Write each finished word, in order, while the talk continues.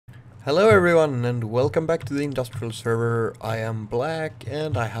Hello everyone and welcome back to the Industrial server. I am Black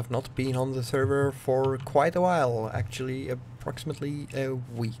and I have not been on the server for quite a while, actually approximately a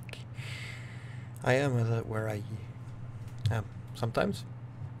week. I am where I am sometimes,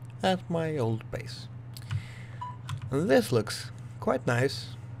 at my old base. And this looks quite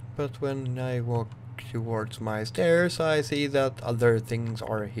nice, but when I walk towards my stairs I see that other things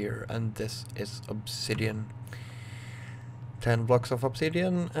are here, and this is obsidian. 10 blocks of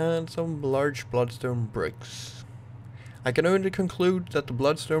obsidian and some large bloodstone bricks. I can only conclude that the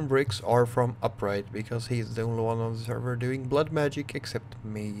bloodstone bricks are from Upright, because he's the only one on the server doing blood magic except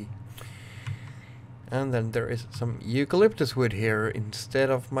me. And then there is some eucalyptus wood here instead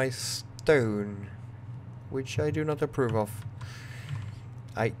of my stone, which I do not approve of.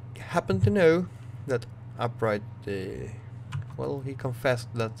 I happen to know that Upright, well, he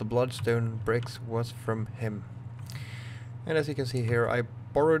confessed that the bloodstone bricks was from him. And as you can see here, I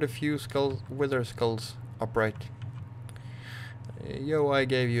borrowed a few wither skulls Upright. Yo, I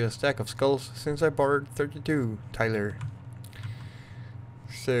gave you a stack of skulls since I borrowed 32, Tyler.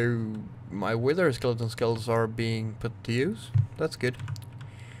 So my wither skeleton skulls are being put to use. That's good.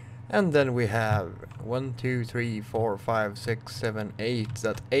 And then we have 1, 2, 3, 4, 5, 6, 7, 8.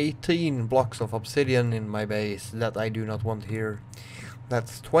 That's 18 blocks of obsidian in my base that I do not want here.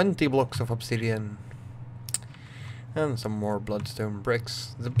 That's 20 blocks of obsidian. And some more bloodstone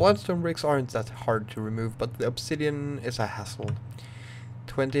bricks. The bloodstone bricks aren't that hard to remove, but the obsidian is a hassle.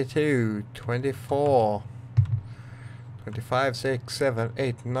 22, 24, 25, 6, 7,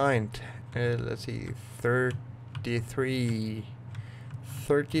 8, 9, let's see, 33,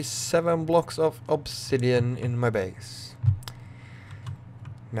 37 blocks of obsidian in my base.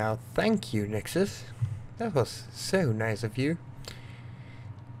 Now thank you, Nexus. That was so nice of you.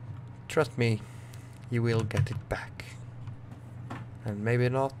 Trust me, you will get it back. And maybe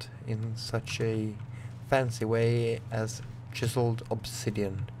not in such a fancy way as chiseled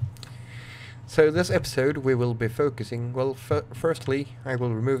obsidian. So this episode we will be focusing, well, firstly I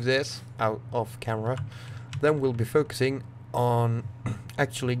will remove this out of camera, then we'll be focusing on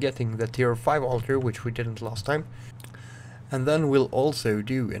actually getting the tier 5 altar, which we didn't last time. And then we'll also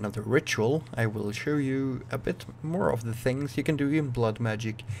do another ritual. I will show you a bit more of the things you can do in blood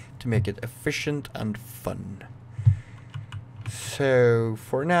magic to make it efficient and fun. So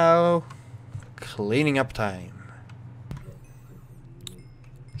for now, cleaning up time.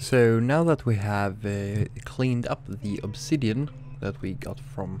 So now that we have cleaned up the obsidian that we got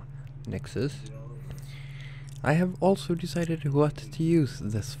from Nexus, I have also decided what to use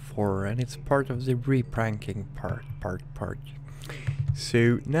this for, and it's part of the repranking part.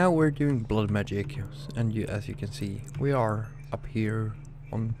 So now we're doing blood magic, and as you can see, we are up here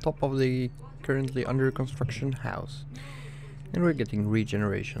on top of the currently under construction house, and we're getting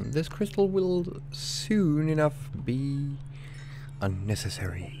regeneration. This crystal will soon enough be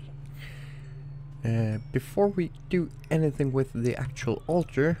unnecessary. Before we do anything with the actual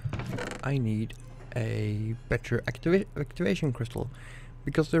altar, I need a better activation crystal,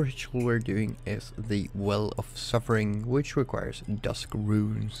 because the ritual we're doing is the Well of Suffering, which requires dusk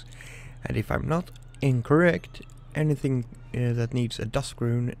runes, and if I'm not incorrect, anything that needs a dusk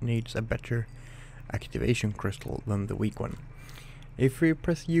rune needs a better activation crystal than the weak one. If we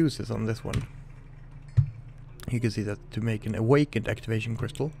press uses on this one, you can see that to make an awakened activation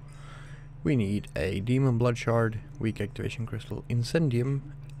crystal we need a demon blood shard, weak activation crystal,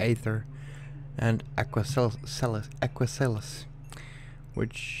 incendium, aether, and aquacellus,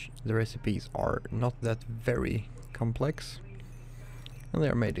 which the recipes are not that very complex, and they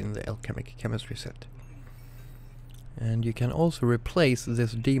are made in the alchemic chemistry set. And you can also replace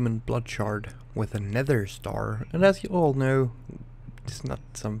this demon blood shard with a nether star, and as you all know, it's not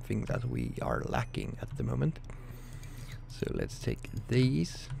something that we are lacking at the moment. So let's take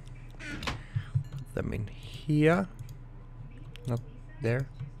these, put them in here, not there.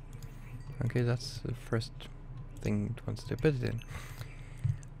 Okay, that's the first thing it wants to put it in.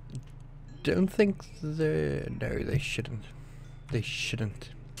 Don't think no, they shouldn't. They shouldn't.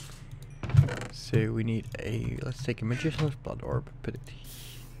 So we need let's take a magician's blood orb, put it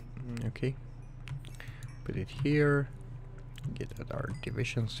okay. Put it here. Get at our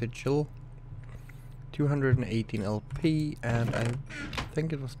division sigil. 218 LP, and I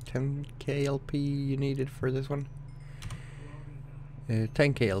think it was 10k LP you needed for this one.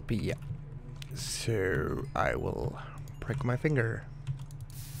 10k LP, yeah. So I will prick my finger.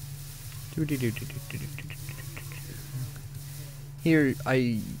 Here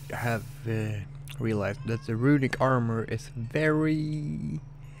I have realized that the runic armor is very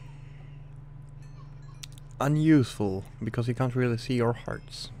unuseful because you can't really see your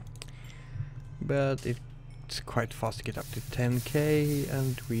hearts. but it's quite fast to get up to 10k,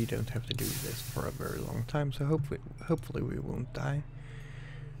 and we don't have to do this for a very long time, so hopefully we won't die.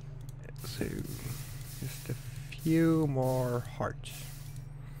 So just a few more hearts.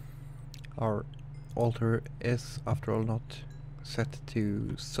 Our altar is, after all, not set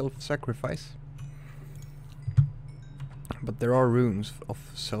to self-sacrifice, but there are runes of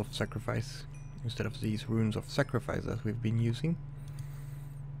self-sacrifice instead of these runes of sacrifice that we've been using.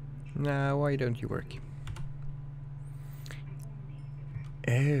 Now, why don't you work?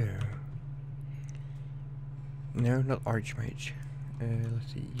 Oh. No, not Archmage.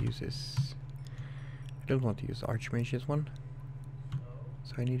 Let's see, use this. I don't want to use Archmage's one.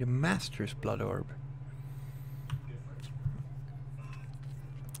 So I need a Master's Blood Orb.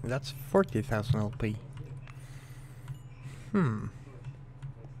 That's 40,000 LP.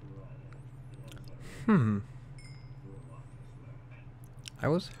 I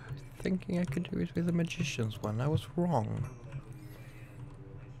was thinking I could do it with the Magician's one. I was wrong.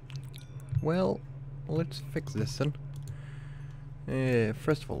 Well, let's fix this then.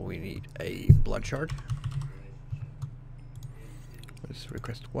 First of all, we need a blood shard. Let's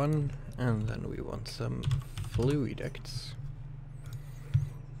request one, and then we want some fluid ducts.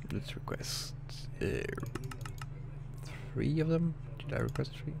 Let's request 3 of them. Did I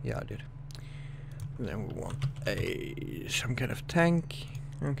request 3? Yeah, I did. And then we want some kind of tank.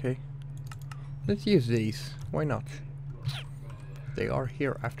 Okay. Let's use these. Why not? They are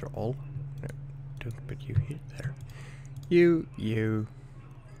here after all. No, don't put you here there. You. You.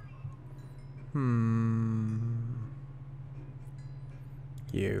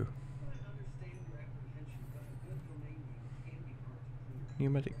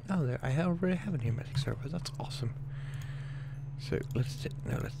 Pneumatic. Oh, there. I already have a pneumatic server. That's awesome. So let's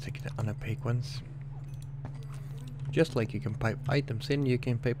take the unopaque ones. Just like you can pipe items in, you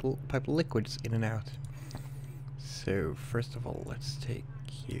can pipe liquids in and out. So first of all, let's take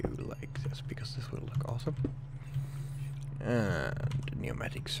you like this, because this will look awesome. And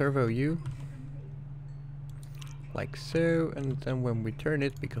pneumatic servo you. Like so, and then when we turn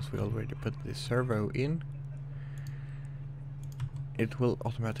it, because we already put the servo in, it will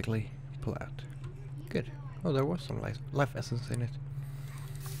automatically pull out. Good. Oh, there was some life essence in it.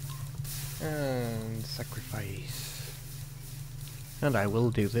 And sacrifice. And I will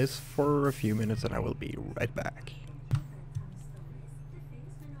do this for a few minutes and I will be right back.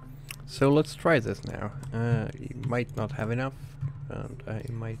 So let's try this now. You might not have enough, and I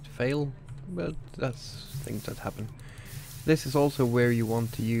might fail, but that's things that happen. This is also where you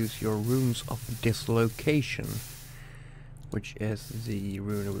want to use your runes of dislocation, which is the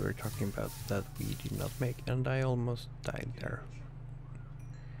rune we were talking about that we did not make, and I almost died there.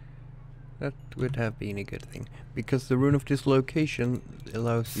 That would have been a good thing, because the rune of dislocation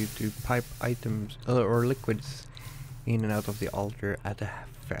allows you to pipe items or liquids in and out of the altar at a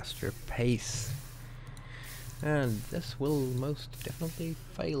faster pace. And this will most definitely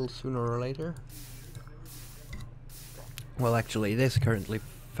fail sooner or later. Well, actually, it is currently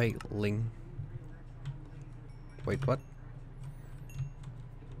failing. Wait, what?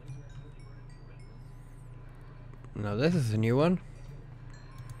 No, this is a new one.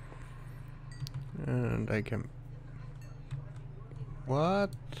 And I can...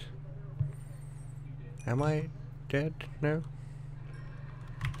 What? Am I dead? No?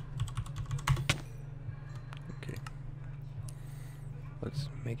 Okay. Let's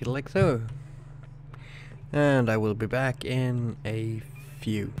make it like so. And I will be back in a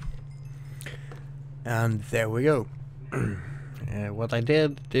few. And there we go. What I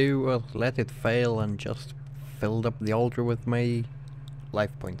did do was let it fail and just filled up the altar with my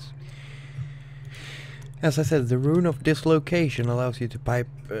life points. As I said, the rune of dislocation allows you to pipe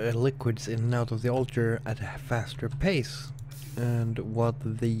liquids in and out of the altar at a faster pace. And what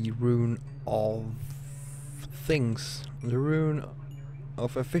the rune of things, the rune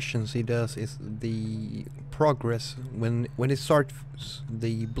of efficiency does is the progress, when it starts,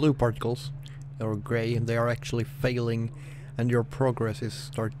 the blue particles or grey, and they are actually failing and your progress is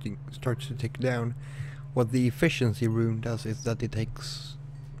starts to tick down. What the efficiency rune does is that it takes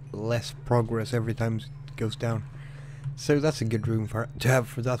less progress every time it goes down. So that's a good rune to have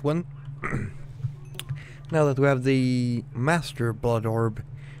for that one. Now that we have the Master Blood Orb,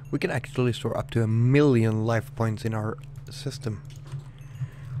 we can actually store up to 1,000,000 life points in our system.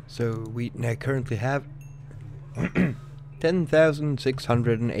 So we now currently have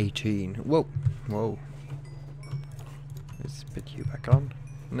 10,618. Whoa, whoa. Let's put you back on.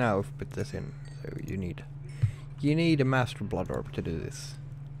 Now put this in. So you need a Master Blood Orb to do this.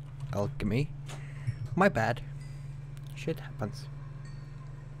 Alchemy. My bad. Shit happens.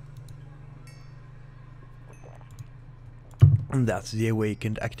 And that's the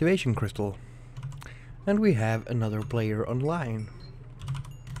awakened activation crystal. And we have another player online.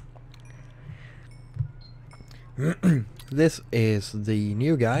 This is the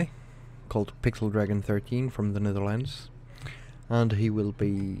new guy called Pixel Dragon 13 from the Netherlands, and he will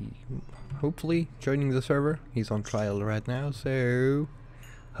be hopefully joining the server. He's on trial right now, so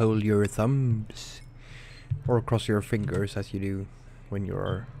hold your thumbs or cross your fingers as you do when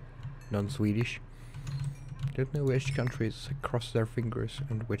you're non-Swedish. Don't know which countries cross their fingers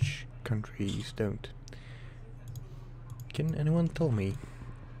and which countries don't. Can anyone tell me?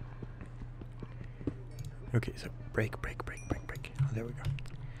 Okay, so break. Oh, there we go.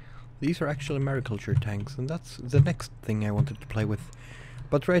 These are actually Mariculture tanks, and that's the next thing I wanted to play with.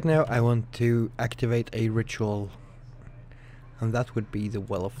 But right now I want to activate a ritual, and that would be the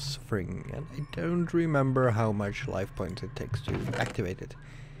Well of Suffering, and I don't remember how much life points it takes to activate it.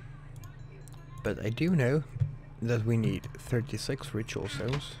 But I do know that we need 36 ritual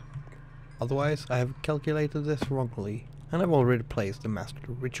stones. Otherwise I have calculated this wrongly, and I've already placed the master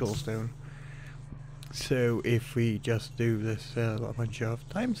ritual stone. So if we just do this a bunch of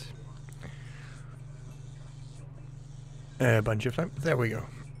times, there we go.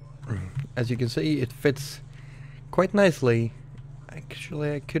 As you can see, it fits quite nicely.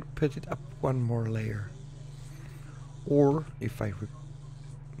 Actually, I could put it up one more layer, or if I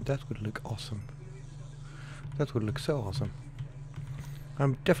that would look awesome. That would look so awesome.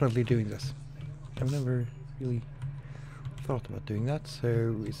 I'm definitely doing this. I've never really thought about doing that.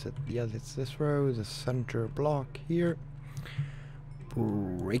 So is it, yeah, it's this row, the center block here.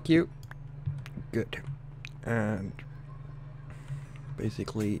 Break you. Good. And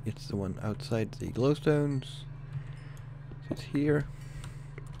basically it's the one outside the glowstones. So it's here.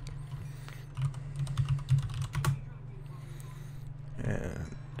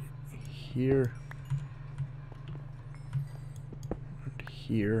 And here. And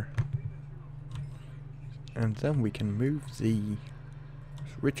here. And then we can move the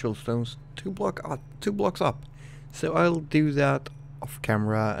ritual stones two blocks up. So I'll do that off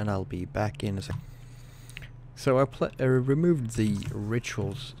camera and I'll be back in a second. So I removed the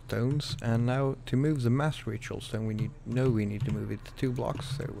ritual stones, and now to move the mass ritual stone we need to move it 2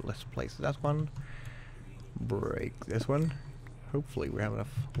 blocks. So let's place that one. Break this one. Hopefully we have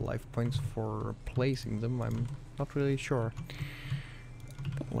enough life points for placing them. I'm not really sure.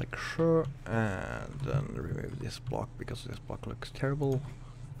 Like sure, and then remove this block because this block looks terrible.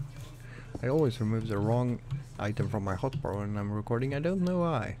 I always remove the wrong item from my hotbar when I'm recording. I don't know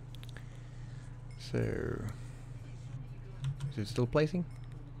why. So is it still placing?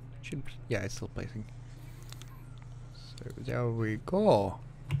 Yeah, it's still placing. So there we go.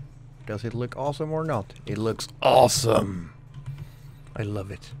 Does it look awesome or not? It looks awesome. I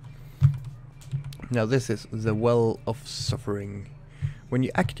love it. Now this is the Well of Suffering. When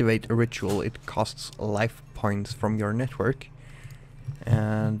you activate a ritual, it costs life points from your network.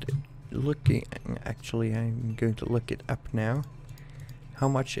 And actually I'm going to look it up now, how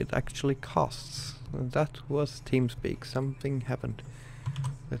much it actually costs. That was TeamSpeak, something happened.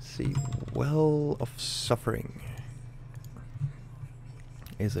 Let's see, Well of Suffering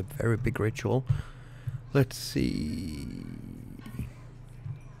is a very big ritual. Let's see.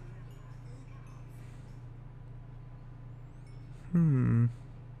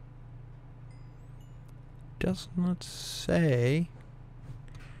 Does not say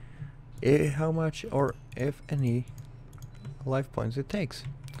how much or if any life points it takes.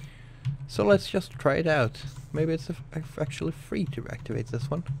 So let's just try it out. Maybe it's actually free to activate this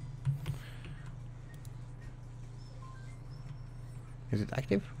one. Is it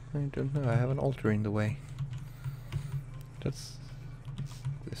active? I don't know, I have an altar in the way. That's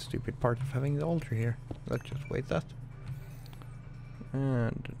the stupid part of having the altar here. Let's just wait that.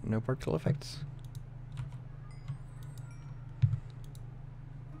 And no particle effects.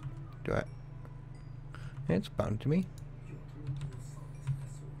 Do I? It's bound to me.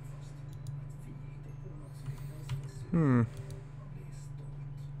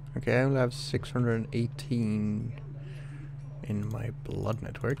 Okay, I only have 618 in my blood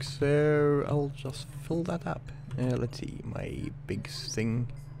network, so I'll just fill that up. Let's see, my big thing.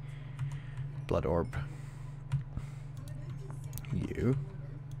 Blood orb. You.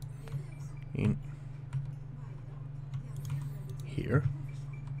 In. Here.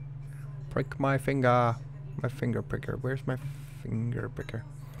 Prick my finger. My finger pricker. Where's my finger pricker?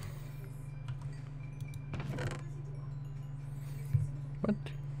 What?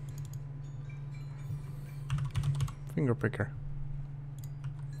 Finger pricker.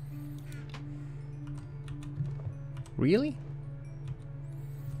 Really?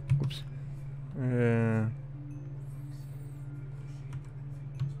 Oops.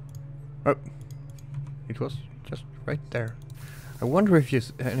 was just right there. I wonder if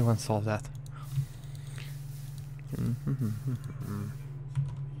anyone saw that.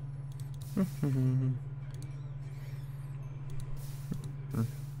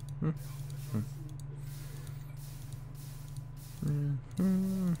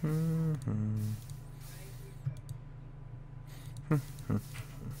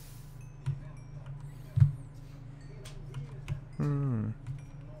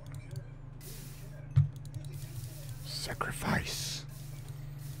 Sacrifice.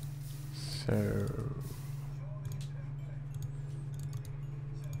 So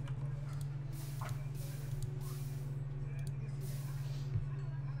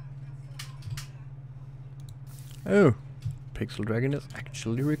oh, Pixel Dragon is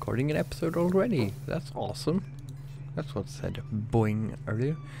actually recording an episode already. That's awesome. That's what said boing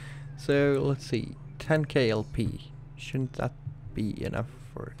earlier. So let's see, 10k LP. Shouldn't that be enough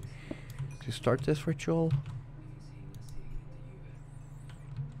to start this ritual?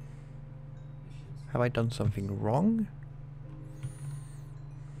 Have I done something wrong?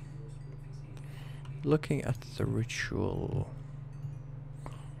 Looking at the ritual,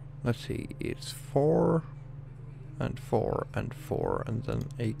 let's see, it's 4 and 4 and 4 and then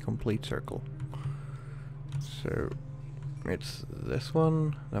a complete circle. So it's this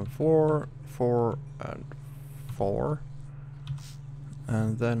one, then 4, 4 and 4,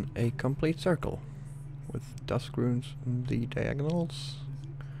 and then a complete circle with dusk runes in the diagonals,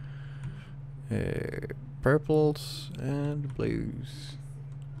 purples and blues.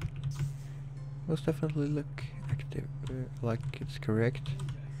 Most definitely look active, like it's correct.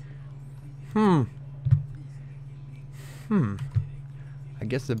 I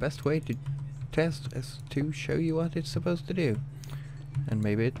guess the best way to test is to show you what it's supposed to do, and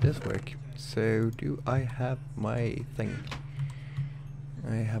maybe it does work. So do I have my thing?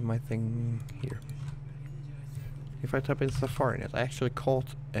 I have my thing here. If I type in SafariNet, I actually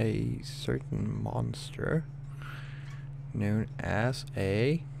caught a certain monster known as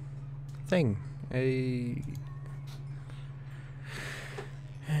a thing. Did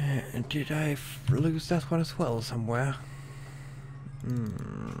I lose that one as well somewhere?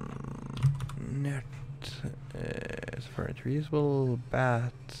 Net Safarinet reusable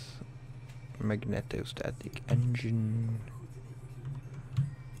bat, magnetostatic engine.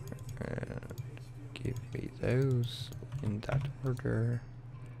 Give me those in that order.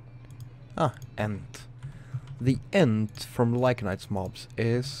 Ent. The Ent from Lycanites mobs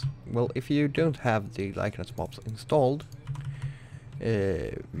is, well, if you don't have the Lycanites mobs installed,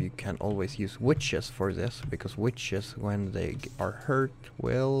 you can always use witches for this, because witches, when they are hurt,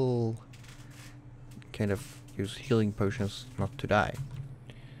 will kind of use healing potions not to die.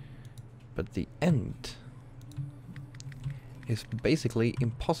 But the Ent is basically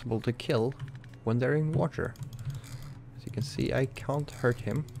impossible to kill when they're in water. As you can see, I can't hurt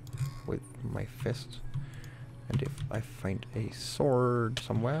him with my fist. And if I find a sword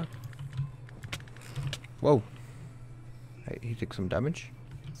somewhere... Whoa! He took some damage.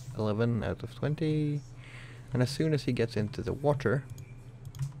 11 out of 20. And as soon as he gets into the water,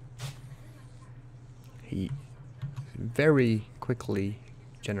 he very quickly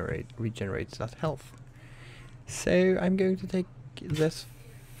regenerates that health. So I'm going to take this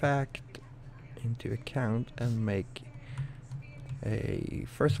fact into account and make a,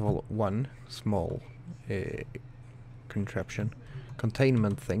 first of all, one small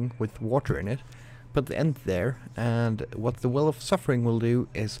containment thing with water in it, put the end there, and what the Well of Suffering will do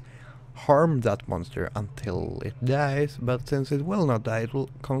is harm that monster until it dies, but since it will not die, it will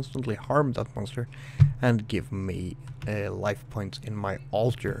constantly harm that monster and give me life points in my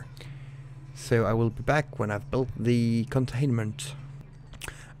altar. So I will be back when I've built the containment.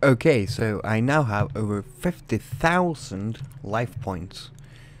 Okay, so I now have over 50,000 life points.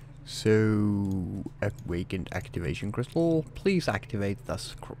 So, Awakened Activation Crystal, please activate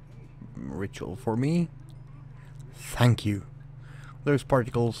this ritual for me. Thank you. Those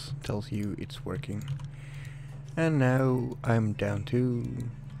particles tells you it's working. And now I'm down to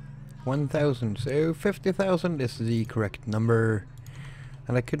 1,000, so 50,000 is the correct number.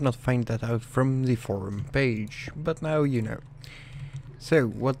 And I could not find that out from the forum page, but now you know. So,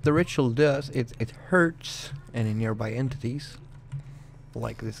 what the ritual does is it hurts any nearby entities,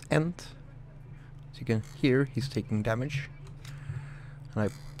 like this Ent. As you can hear, he's taking damage. And I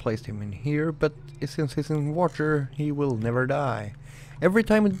placed him in here, but since he's in water, he will never die. Every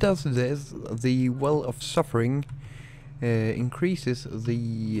time it does this, the Well of Suffering increases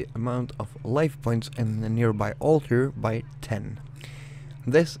the amount of life points in the nearby altar by 10.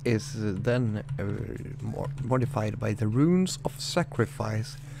 This is then modified by the Runes of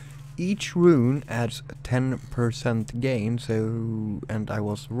Sacrifice each rune adds a 10% gain, so, and I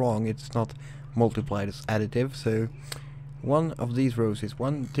was wrong, it's not multiplied, it's additive, so one of these rows is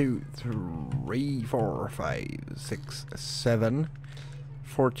 1, 2, 3, 4, 5, 6, 7,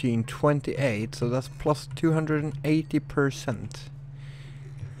 14, 28, so that's plus 280%.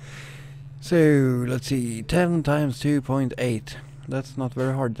 So, let's see, 10 times 2.8, that's not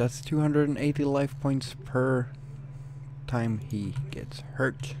very hard, that's 280 life points per time he gets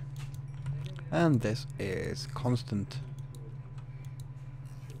hurt. And this is constant.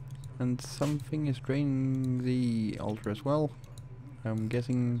 And something is draining the altar as well. I'm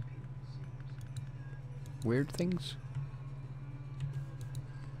guessing weird things.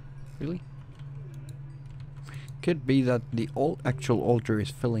 Really? Could be that the actual altar is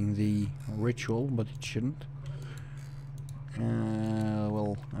filling the ritual, but it shouldn't.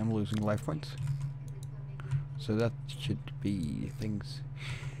 Well, I'm losing life points. So that should be things.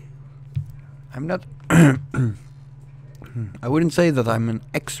 I'm not I wouldn't say that I'm an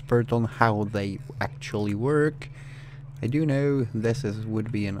expert on how they actually work. I do know this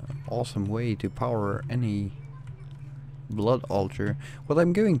would be an awesome way to power any blood altar. What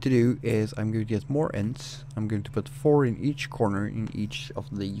I'm going to do is I'm going to get more ents. I'm going to put 4 in each corner in each of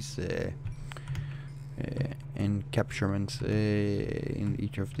these encapsurements in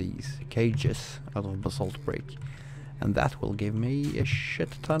each of these cages out of basalt break, and that will give me a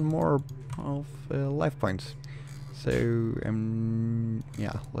shit ton more of life points. So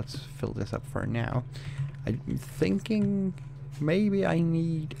yeah, let's fill this up for now. I'm thinking maybe I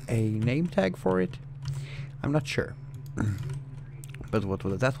need a name tag for it. I'm not sure. But what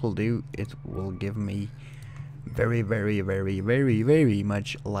that will do, it will give me very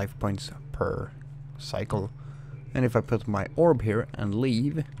much life points per cycle. And if I put my orb here and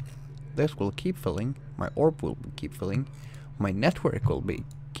leave, this will keep filling, my orb will keep filling, my network will be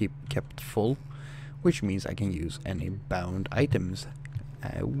kept full, which means I can use any bound items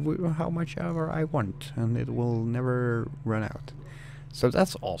how much ever I want, and it will never run out. So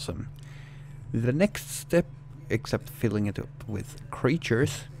that's awesome. The next step, except filling it up with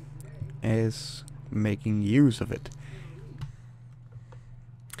creatures, is making use of it.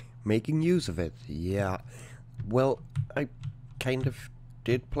 Making use of it, yeah. Well, I kind of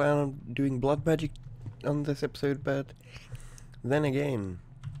did plan on doing blood magic on this episode, but then again,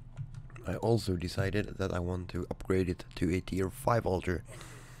 I also decided that I want to upgrade it to a tier 5 altar,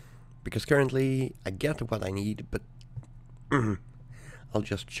 because currently I get what I need, but I'll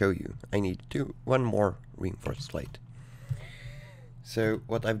just show you. I need one more reinforced slate. So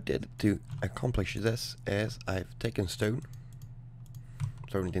what I've did to accomplish this is I've taken stone,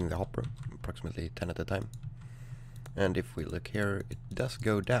 thrown it in the hopper, approximately 10 at a time, and if we look here, it does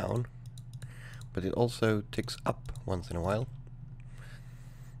go down, but it also ticks up once in a while.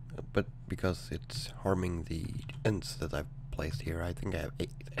 But because it's harming the ents that I've placed here, I think I have 8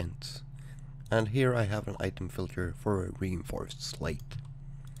 ents. And here I have an item filter for a reinforced slate.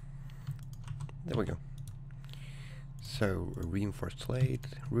 There we go. So, a reinforced slate,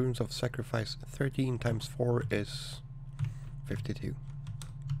 runes of sacrifice, 13 times 4 is 52.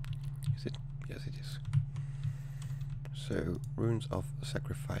 Is it? Yes, it is. So, runes of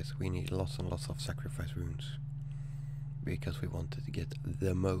sacrifice, we need lots and lots of sacrifice runes, because we wanted to get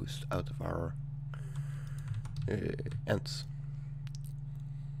the most out of our ents.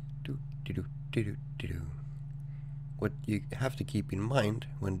 What you have to keep in mind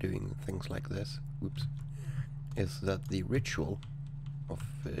when doing things like this, is that the ritual of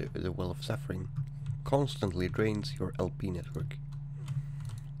the Well of Suffering constantly drains your LP network.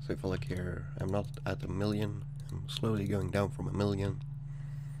 So if I look here, I'm not at 1,000,000, I'm slowly going down from 1,000,000.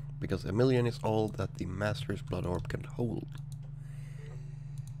 Because 1,000,000 is all that the Master's Blood Orb can hold.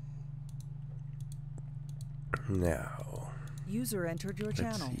 Now, user entered your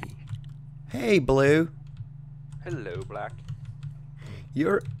channel. See. Hey, Blue. Hello, Black.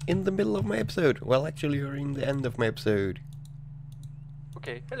 You're in the middle of my episode. Well, actually, you're in the end of my episode.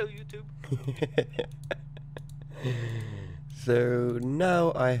 Okay, hello, YouTube. So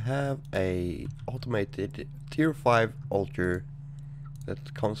now I have a automated tier 5 altar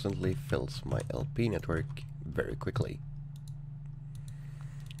that constantly fills my LP network very quickly.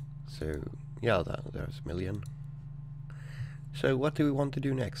 So yeah, there's 1,000,000. So what do we want to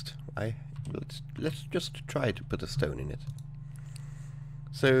do next? Let's just try to put a stone in it.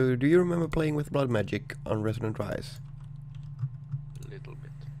 So do you remember playing with blood magic on Resonant Rise? A little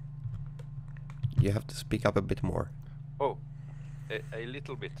bit. You have to speak up a bit more. Oh, a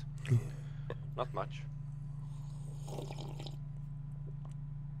little bit. Not much.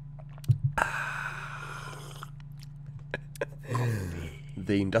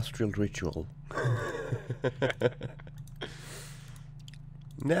 The industrial ritual.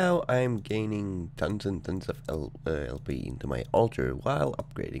 Now I'm gaining tons and tons of LP into my altar while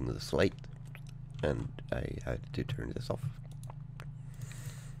upgrading the slate. And I had to turn this off.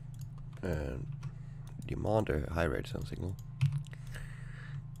 And demand a high redstone signal.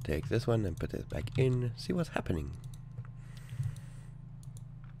 Take this one and put it back in. See what's happening.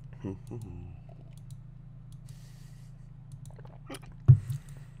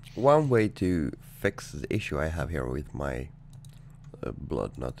 One way to fix the issue I have here with my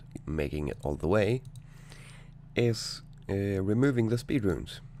blood not making it all the way is removing the speed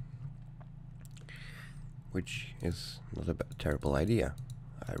runes, which is not a terrible idea.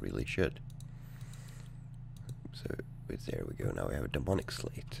 I really should. So there we go. Now we have a demonic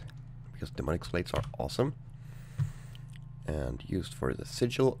slate, because demonic slates are awesome and used for the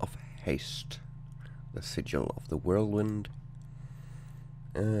sigil of haste, the sigil of the whirlwind,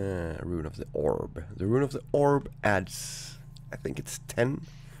 rune of the orb. The rune of the orb adds, I think it's 2%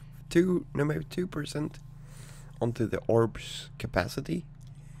 onto the orb's capacity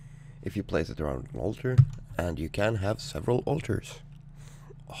if you place it around an altar, and you can have several altars.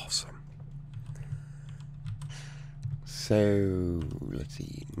 Awesome. So let's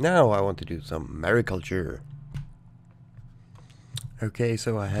see. Now I want to do some mariculture. Okay,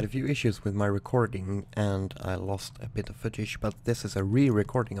 so I had a few issues with my recording and I lost a bit of footage, but this is a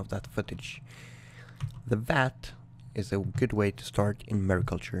re-recording of that footage. The vat is a good way to start in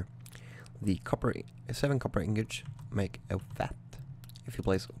mariculture. The 7 copper ingots make a vat. If you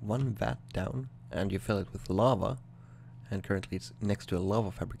place one vat down and you fill it with lava, and currently it's next to a lava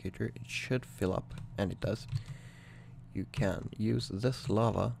fabricator, it should fill up, and it does. You can use this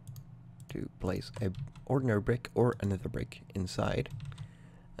lava to place a ordinary brick or another brick inside,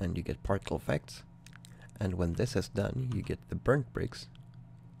 and you get particle effects. And when this is done, you get the burnt bricks.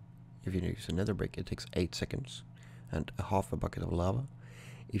 If you use another brick, it takes 8 seconds and a half a bucket of lava.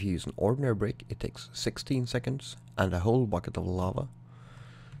 If you use an ordinary brick, it takes 16 seconds and a whole bucket of lava.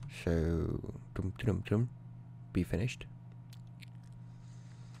 So, be finished.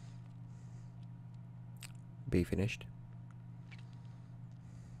 Be finished.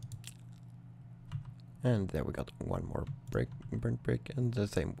 And there we got one more brick, burnt brick, and the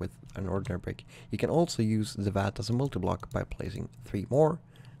same with an ordinary brick. You can also use the vat as a multi-block by placing 3 more.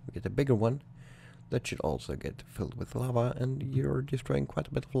 We get a bigger one that should also get filled with lava, and you're destroying quite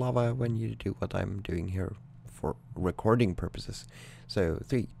a bit of lava when you do what I'm doing here for recording purposes. So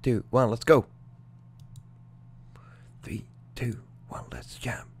 3, 2, 1, let's go. 3, 2, 1, let's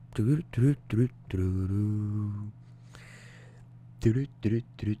jam. There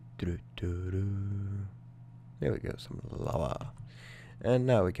we go, some lava. And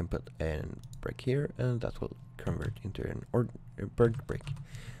now we can put a brick here, and that will convert into a burnt brick.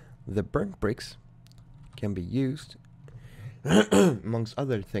 The burnt bricks can be used, amongst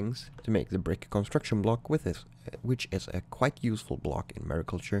other things, to make the brick construction block with this, which is a quite useful block in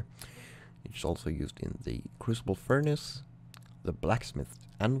mariculture. It's also used in the crucible furnace, the blacksmith's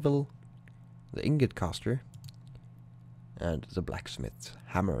anvil, the ingot caster, and the blacksmith's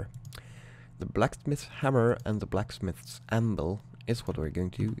hammer. The blacksmith's hammer and the blacksmith's anvil is what we're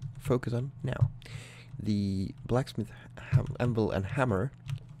going to focus on now. The blacksmith anvil and hammer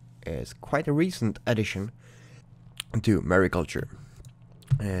is quite a recent addition to mariculture,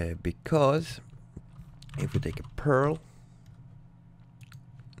 because if we take a pearl,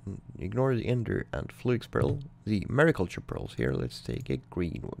 ignore the ender and fluix pearl, the mariculture pearls here, let's take a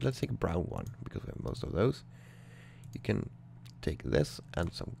green one, let's take a brown one, because we have most of those. You can take this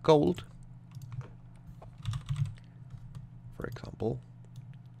and some gold, for example,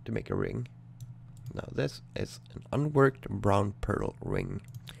 to make a ring. Now this is an unworked brown pearl ring.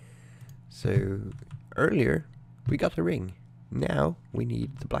 So earlier we got a ring. Now we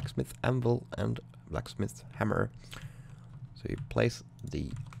need the blacksmith anvil and blacksmith hammer. So you place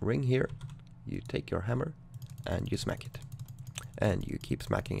the ring here, you take your hammer and you smack it. And you keep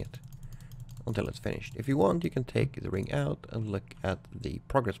smacking it until it's finished. If you want, you can take the ring out and look at the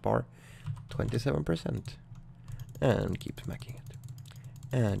progress bar, 27%. And keep smacking it.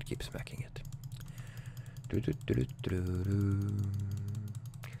 And keep smacking it. There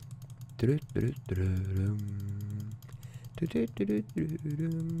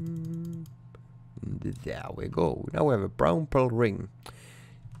we go. Now we have a brown pearl ring.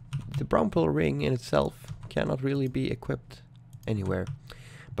 The brown pearl ring in itself cannot really be equipped anywhere,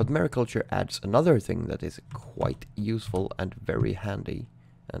 but mariculture adds another thing that is quite useful and very handy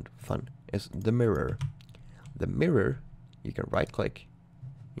and fun, is the mirror. The mirror, you can right click,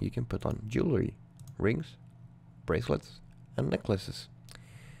 you can put on jewelry, rings, bracelets and necklaces.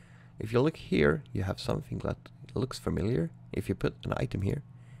 if you look here, you have something that looks familiar. If you put an item here,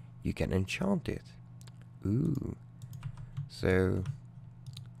 you can enchant it. Ooh. So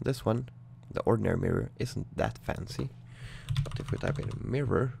this one, the ordinary mirror, isn't that fancy. But if we type in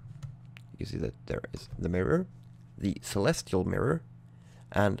mirror, you see that there is the mirror, the celestial mirror,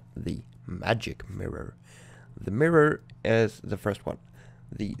 and the magic mirror. The mirror is the first one.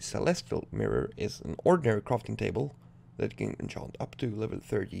 The celestial mirror is an ordinary crafting table that can enchant up to level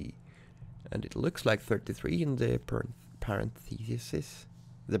 30. And it looks like 33 in the parentheses.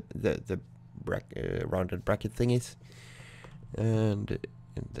 The rounded bracket thingies. And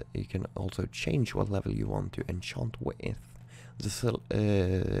you can also change what level you want to enchant with.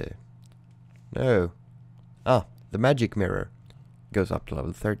 The magic mirror goes up to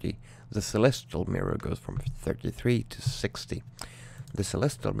level 30. The celestial mirror goes from 33 to 60. The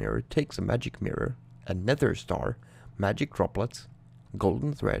celestial mirror takes a magic mirror, a nether star, magic droplets,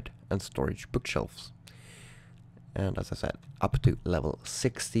 golden thread, and storage bookshelves. And as I said, up to level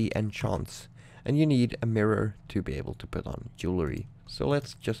 60 enchants. And you need a mirror to be able to put on jewelry. So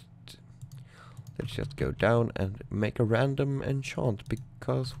let's just go down and make a random enchant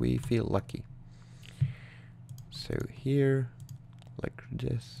because we feel lucky. So here, like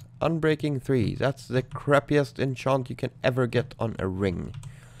this, Unbreaking 3. That's the crappiest enchant you can ever get on a ring.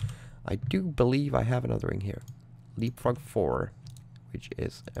 I do believe I have another ring here. Leapfrog 4, which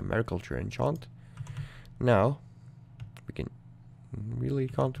is a Mariculture enchant. Now, we can't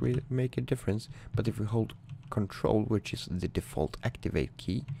really make a difference, but if we hold Control, which is the default activate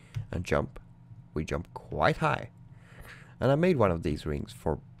key, and jump, we jump quite high. And I made one of these rings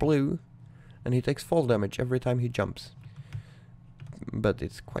for Blue, and he takes fall damage every time he jumps. But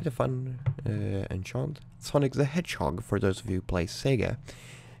it's quite a fun enchant. Sonic the Hedgehog, for those of you who play Sega,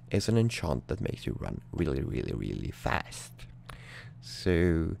 is an enchant that makes you run really, really, really fast.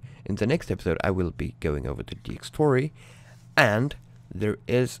 So, in the next episode, I will be going over to the story, and there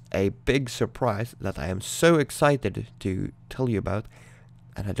is a big surprise that I am so excited to tell you about,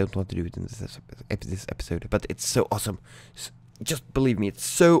 and I don't want to do it in this episode, but it's so awesome. Just believe me, it's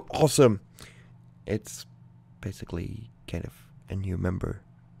so awesome. It's basically kind of a new member,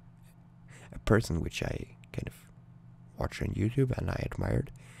 a person which I kind of watched on YouTube and I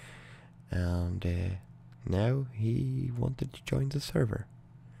admired, and now he wanted to join the server.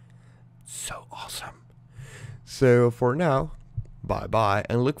 So awesome. So for now, bye bye,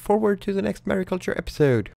 and look forward to the next Mariculture episode.